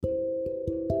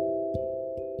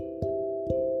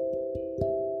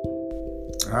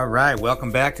All right,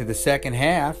 welcome back to the second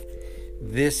half.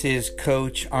 This is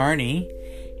Coach Arnie,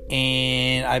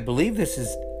 and I believe this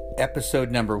is episode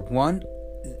number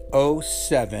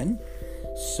 107.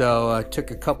 So I took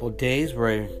a couple days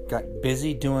where I got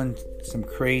busy doing some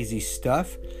crazy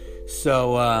stuff.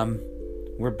 So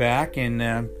we're back,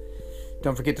 and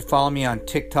don't forget to follow me on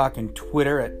TikTok and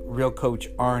Twitter at Real Coach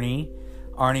Arnie,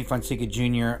 Arnie Fonseca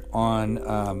Jr. on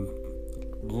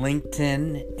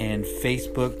LinkedIn and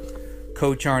Facebook.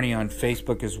 Coach Arnie on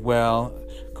Facebook as well.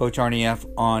 Coach Arnie F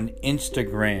on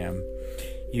Instagram.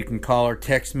 You can call or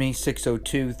text me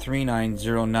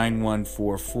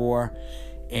 602-390-9144,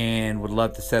 and would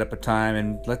love to set up a time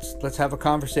and let's have a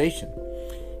conversation.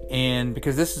 And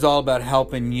because this is all about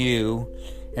helping you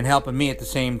and helping me at the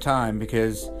same time,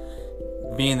 because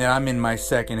being that I'm in my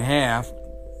second half,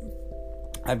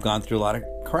 I've gone through a lot of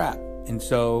crap. And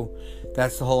so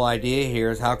that's the whole idea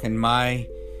here, is how can my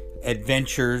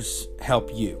adventures help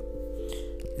you?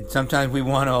 And sometimes we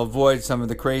want to avoid some of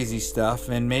the crazy stuff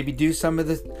and maybe do some of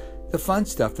the fun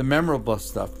stuff, the memorable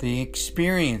stuff, the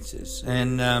experiences.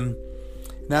 And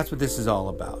that's what this is all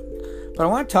about. But I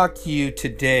want to talk to you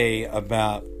today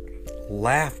about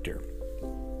laughter.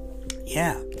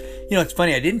 Yeah. You know, it's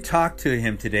funny. I didn't talk to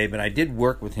him today, but I did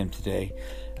work with him today.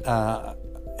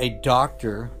 A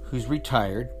doctor who's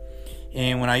retired.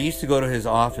 And when I used to go to his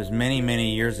office many,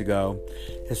 many years ago,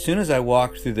 as soon as I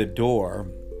walked through the door,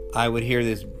 I would hear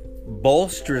this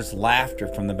boisterous laughter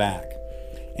from the back.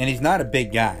 And he's not a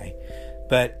big guy,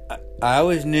 but I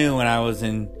always knew when I was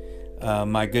in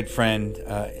my good friend's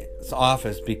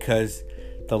office, because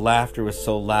the laughter was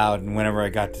so loud. And whenever I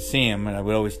got to see him, and I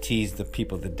would always tease the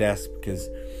people at the desk because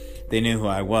they knew who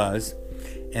I was.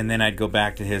 And then I'd go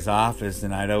back to his office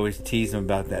and I'd always tease him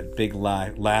about that big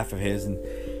laugh of his. And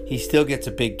he still gets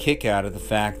a big kick out of the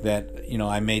fact that, you know,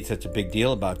 I made such a big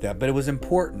deal about that. But it was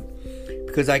important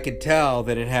because I could tell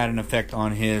that it had an effect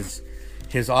on his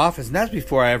office. And that's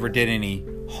before I ever did any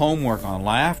homework on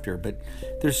laughter. But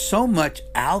there's so much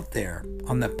out there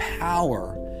on the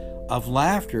power of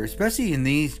laughter, especially in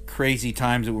these crazy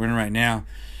times that we're in right now.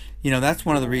 You know, that's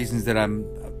one of the reasons that I'm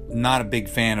not a big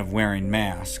fan of wearing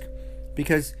masks,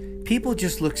 because people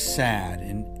just look sad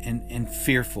and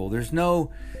fearful. There's no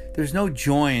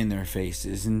joy in their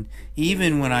faces. And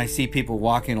even when I see people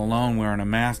walking alone wearing a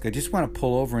mask, I just want to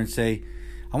pull over and say,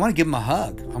 I want to give them a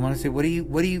hug. I want to say, what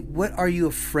are you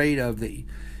afraid of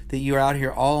that you're out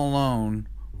here all alone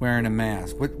wearing a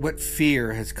mask? What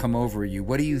fear has come over you?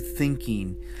 What are you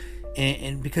thinking?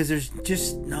 And because there's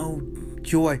just no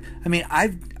joy. I mean,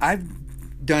 I've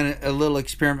done a little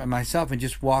experiment myself and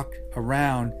just walked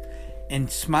around and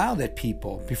smiled at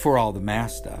people before all the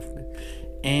mask stuff.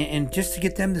 And just to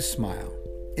get them to smile.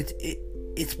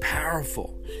 It's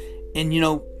powerful. And, you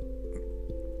know,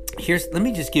 let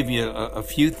me just give you a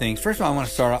few things. First of all, I want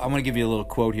to give you a little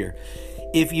quote here.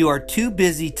 If you are too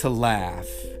busy to laugh,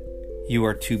 you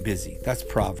are too busy. That's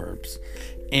Proverbs.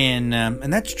 And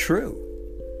that's true.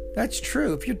 That's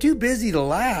true. If you're too busy to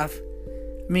laugh,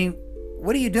 I mean,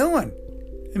 what are you doing?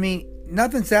 I mean,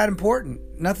 nothing's that important.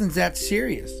 Nothing's that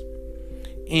serious.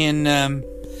 And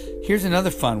here's another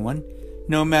fun one.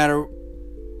 No matter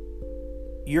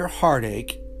your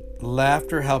heartache,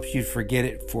 laughter helps you forget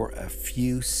it for a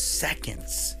few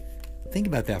seconds. Think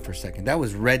about that for a second. That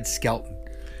was Red Skelton.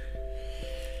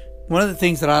 One of the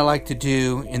things that I like to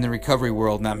do in the recovery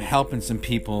world, and I'm helping some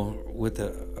people with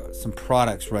some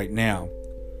products right now,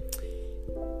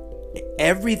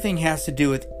 everything has to do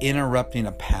with interrupting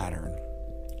a pattern.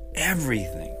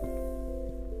 Everything.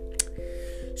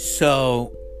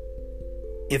 So,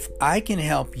 if I can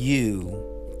help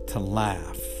you to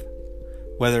laugh,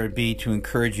 whether it be to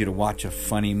encourage you to watch a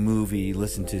funny movie,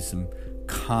 listen to some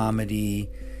comedy,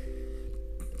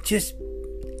 just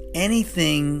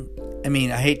anything. I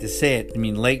mean, I hate to say it. I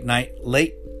mean, late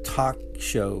talk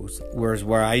shows,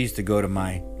 where I used to go to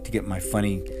get my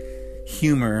funny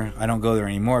humor. I don't go there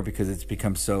anymore because it's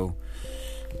become so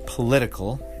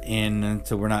political, and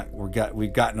so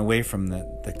we've gotten away from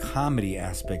the comedy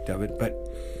aspect of it. But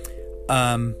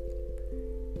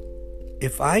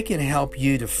if I can help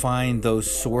you to find those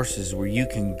sources where you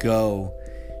can go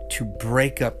to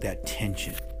break up that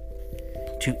tension,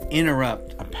 to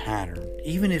interrupt a pattern,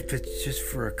 even if it's just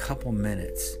for a couple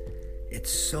minutes, it's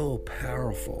so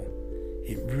powerful.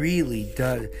 It really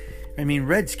does. I mean,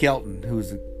 Red Skelton, who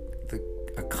was a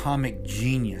comic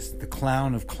genius, the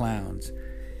clown of clowns,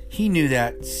 he knew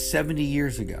that 70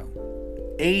 years ago,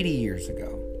 80 years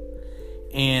ago.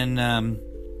 And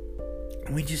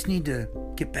we just need to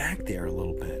get back there a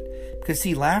little bit. Because,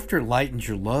 see, laughter lightens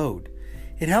your load.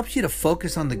 It helps you to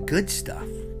focus on the good stuff.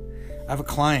 I have a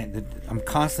client that I'm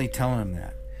constantly telling him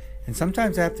that. And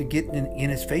sometimes I have to get in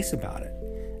his face about it.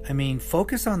 I mean,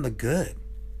 focus on the good.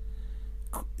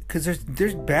 Because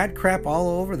there's bad crap all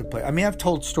over the place. I mean, I've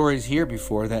told stories here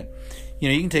before that, you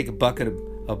can take a bucket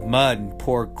of mud and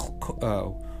pour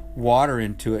water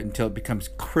into it until it becomes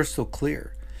crystal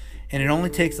clear. And it only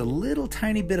takes a little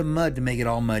tiny bit of mud to make it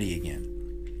all muddy again.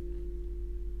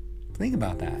 Think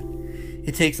about that.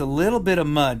 It takes a little bit of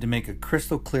mud to make a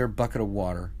crystal clear bucket of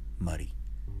water muddy.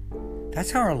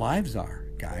 That's how our lives are,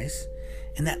 guys.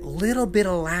 And that little bit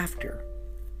of laughter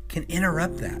can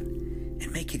interrupt that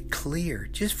and make it clear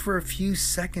just for a few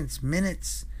seconds,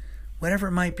 minutes, whatever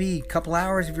it might be, a couple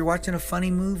hours if you're watching a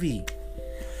funny movie.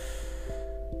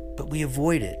 But we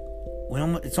avoid it.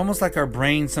 It's almost like our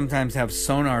brains sometimes have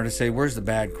sonar to say, where's the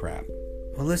bad crap?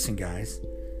 Well, listen, guys.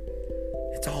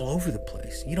 It's all over the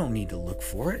place. You don't need to look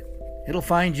for it. It'll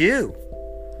find you.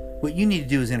 What you need to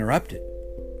do is interrupt it.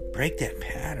 Break that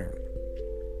pattern.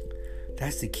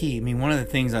 That's the key. I mean, one of the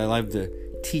things I love to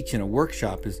teach in a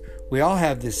workshop is we all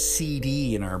have this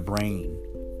CD in our brain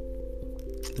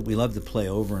that we love to play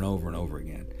over and over and over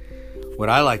again. What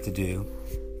I like to do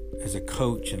as a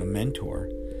coach and a mentor,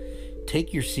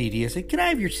 take your CD. I say, can I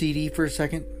have your CD for a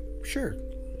second? Sure.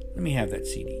 Let me have that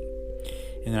CD.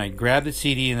 And then I grab the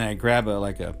CD and then I grab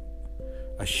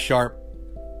a sharp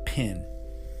pin.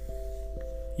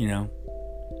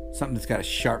 Something that's got a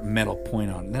sharp metal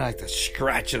point on it. And then I like to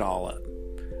scratch it all up.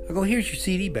 I go, here's your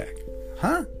CD back.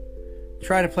 Huh?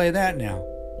 Try to play that now.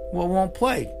 Well, it won't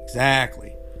play.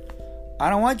 Exactly. I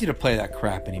don't want you to play that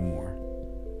crap anymore.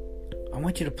 I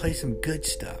want you to play some good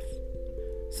stuff.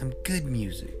 Some good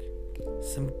music.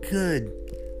 Some good,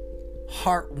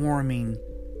 heartwarming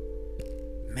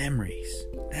memories.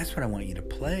 That's what I want you to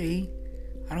play.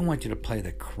 I don't want you to play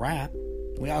the crap.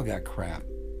 We all got crap.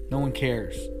 No one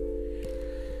cares.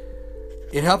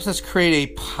 It helps us create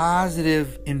a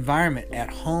positive environment at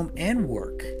home and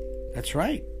work. That's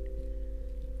right.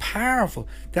 Powerful.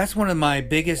 That's one of my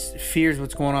biggest fears,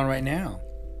 what's going on right now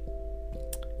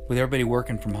with everybody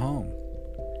working from home.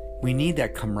 We need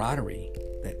that camaraderie,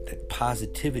 that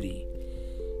positivity,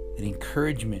 that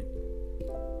encouragement.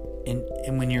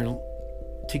 And when you're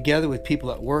together with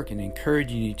people at work and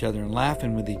encouraging each other and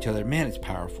laughing with each other, man, it's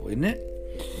powerful, isn't it?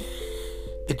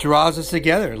 It draws us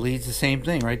together. It leads the same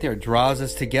thing right there. It draws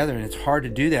us together, and it's hard to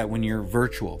do that when you're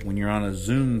virtual, when you're on a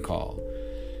Zoom call.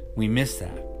 We miss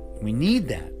that. We need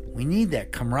that. We need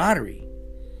that camaraderie.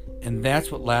 And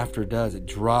that's what laughter does. It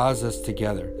draws us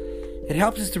together. It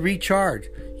helps us to recharge.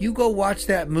 You go watch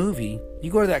that movie. You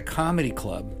go to that comedy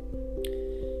club.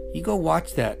 You go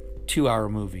watch that 2-hour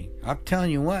movie. I'm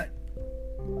telling you what.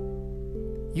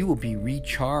 You will be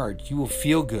recharged. You will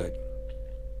feel good.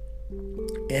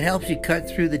 It helps you cut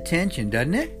through the tension,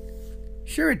 doesn't it?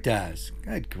 Sure it does.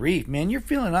 Good grief, man. You're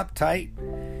feeling uptight,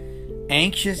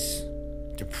 anxious,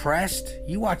 depressed.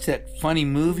 You watch that funny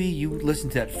movie. You listen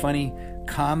to that funny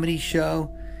comedy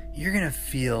show. You're going to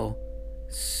feel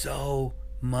so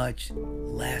much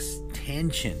less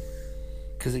tension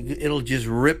because it'll just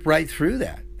rip right through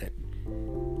that.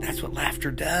 That's what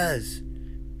laughter does.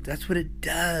 That's what it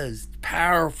does. It's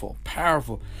powerful,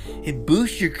 powerful. It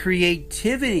boosts your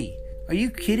creativity. Are you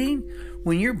kidding?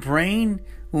 When your brain,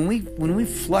 when we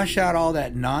flush out all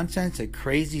that nonsense, that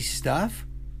crazy stuff,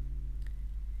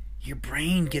 your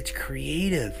brain gets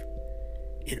creative.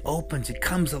 It opens, it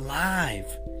comes alive.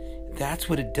 That's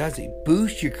what it does. It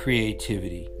boosts your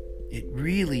creativity. It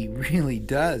really, really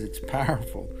does. It's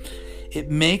powerful. It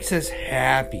makes us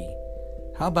happy.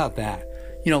 How about that?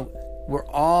 We're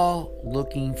all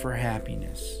looking for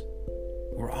happiness.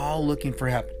 We're all looking for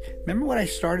happiness. Remember what I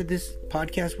started this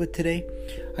podcast with today?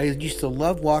 I used to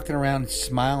love walking around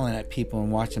smiling at people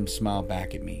and watch them smile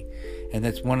back at me. And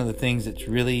that's one of the things that's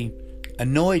really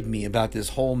annoyed me about this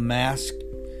whole mask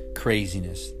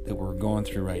craziness that we're going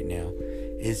through right now.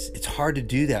 It's hard to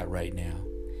do that right now.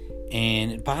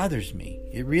 And it bothers me.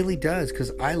 It really does,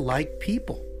 because I like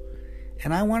people.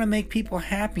 And I want to make people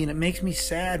happy, and it makes me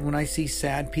sad when I see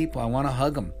sad people. I want to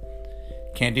hug them.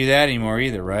 Can't do that anymore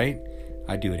either, right?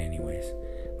 I do it anyways.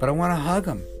 But I want to hug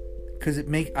them because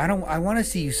I want to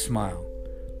see you smile.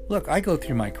 Look, I go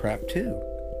through my crap too.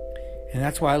 And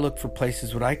that's why I look for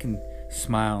places where I can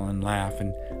smile and laugh.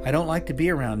 And I don't like to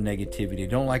be around negativity. I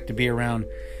don't like to be around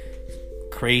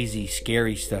crazy,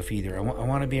 scary stuff either. I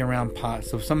want to be around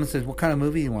So if someone says, what kind of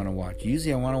movie do you want to watch?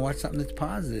 Usually I want to watch something that's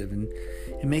positive and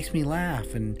it makes me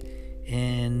laugh and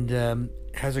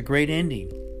has a great ending.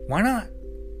 Why not?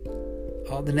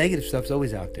 All the negative stuff's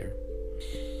always out there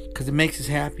because it makes us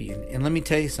happy. And let me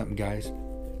tell you something, guys,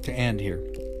 to end here.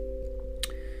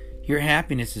 Your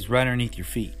happiness is right underneath your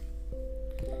feet.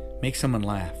 Make someone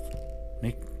laugh.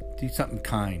 Do something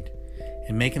kind.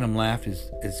 And making them laugh is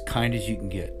as kind as you can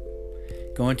get.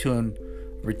 Go into a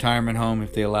retirement home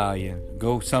if they allow you.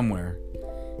 Go somewhere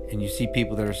and you see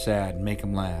people that are sad and make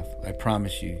them laugh. I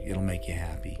promise you, it'll make you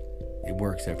happy. It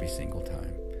works every single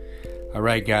time. All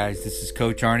right, guys, this is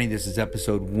Coach Arnie. This is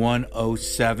episode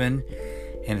 107,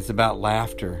 and it's about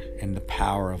laughter and the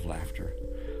power of laughter.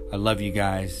 I love you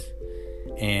guys.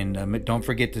 And don't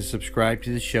forget to subscribe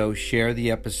to the show, share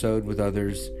the episode with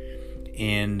others,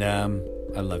 and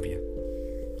I love you.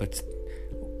 Let's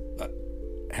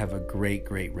have a great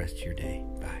rest of your day.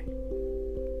 Bye.